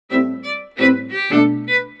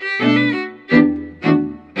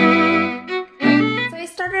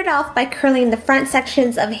off by curling the front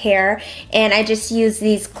sections of hair, and I just use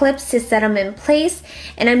these clips to set them in place,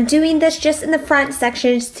 and I'm doing this just in the front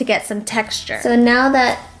sections to get some texture. So now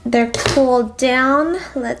that they're cooled down,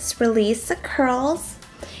 let's release the curls,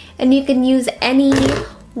 and you can use any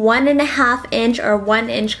 1.5 inch or 1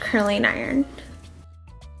 inch curling iron.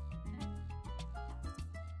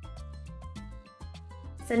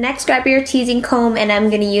 So next, grab your teasing comb, and I'm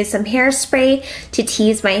going to use some hairspray to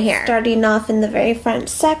tease my hair. Starting off in the very front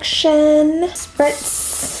section,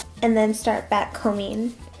 spritz, and then start back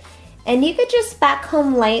combing. And you could just back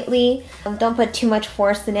comb lightly. Don't put too much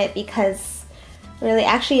force in it, because really,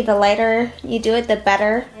 actually, the lighter you do it, the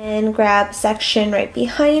better. And grab section right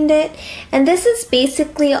behind it. And this is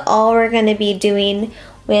basically all we're going to be doing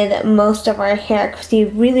with most of our hair, because you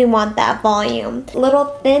really want that volume. Little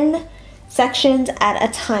thin sections at a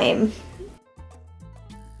time.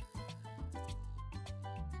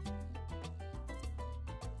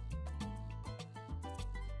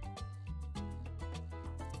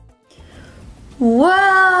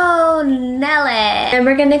 Whoa, nail it! And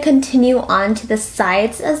we're gonna continue on to the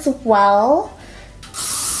sides as well.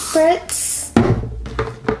 Spritz,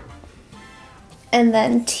 and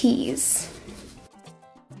then tease.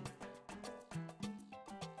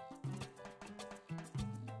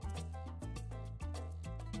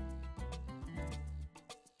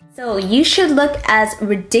 So you should look as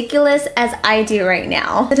ridiculous as I do right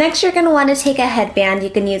now. So next, you're gonna wanna take a headband.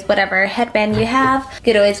 You can use whatever headband you have. You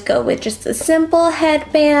could always go with just a simple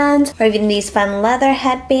headband, or even these fun leather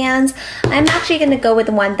headbands. I'm actually gonna go with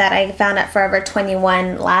one that I found at Forever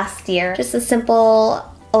 21 last year. Just a simple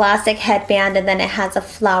elastic headband, and then it has a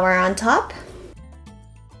flower on top.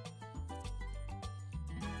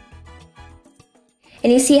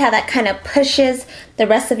 And you see how that kind of pushes the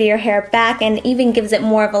rest of your hair back and even gives it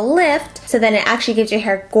more of a lift, so then it actually gives your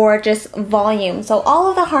hair gorgeous volume. So all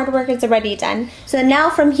of the hard work is already done. So now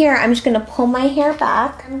from here, I'm just gonna pull my hair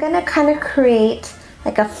back. I'm gonna kind of create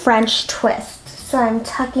like a French twist. So I'm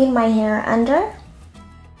tucking my hair under.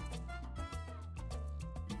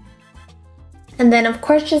 And then of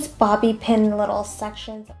course, just bobby pin little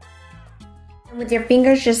sections. And with your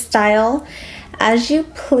fingers, just style as you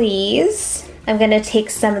please. I'm gonna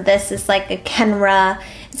take some of this. It's like a Kenra.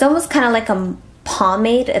 It's almost kind of like a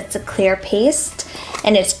pomade. It's a clear paste,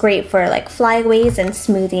 and it's great for like flyaways and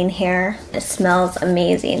smoothing hair. It smells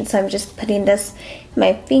amazing. So I'm just putting this in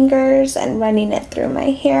my fingers and running it through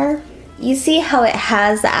my hair. You see how it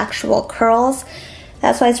has the actual curls?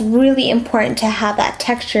 That's why it's really important to have that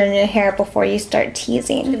texture in your hair before you start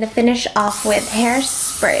teasing. I'm gonna finish off with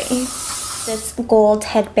hairspray. This gold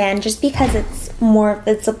headband, just because it's more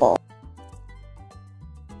visible.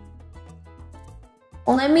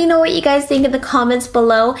 Let me know what you guys think in the comments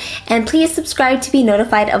below, and please subscribe to be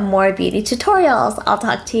notified of more beauty tutorials. I'll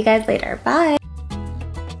talk to you guys later. Bye!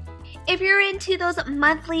 If you're into those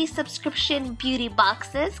monthly subscription beauty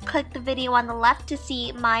boxes, click the video on the left to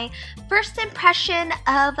see my first impression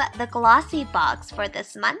of the glossy box for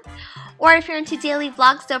this month. Or if you're into daily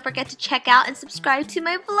vlogs, don't forget to check out and subscribe to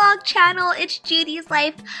my vlog channel, It's Judy's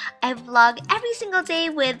Life. I vlog every single day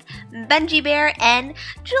with Benji Bear and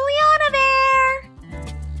Juliana Bear.